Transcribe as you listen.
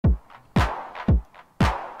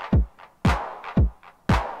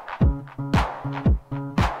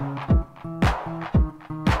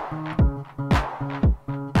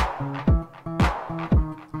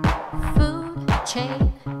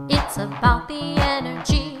the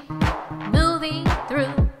energy moving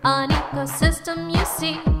through an ecosystem you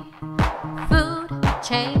see. Food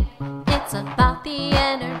chain, it's about the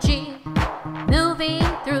energy moving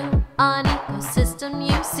through an ecosystem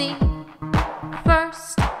you see.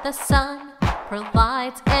 First, the sun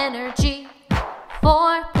provides energy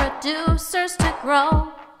for producers to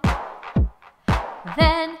grow.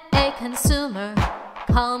 Then a consumer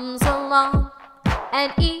comes along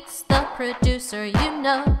and eats the producer, you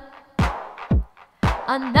know.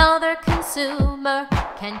 Another consumer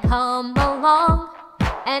can come along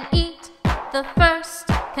and eat the first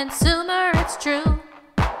consumer, it's true.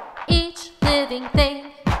 Each living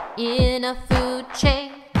thing in a food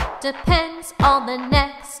chain depends on the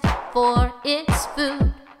next for its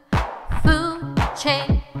food. Food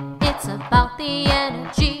chain, it's about the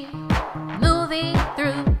energy moving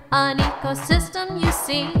through an ecosystem you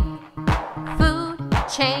see. Food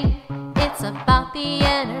chain, it's about the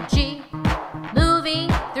energy moving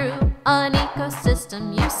through an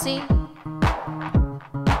ecosystem you see.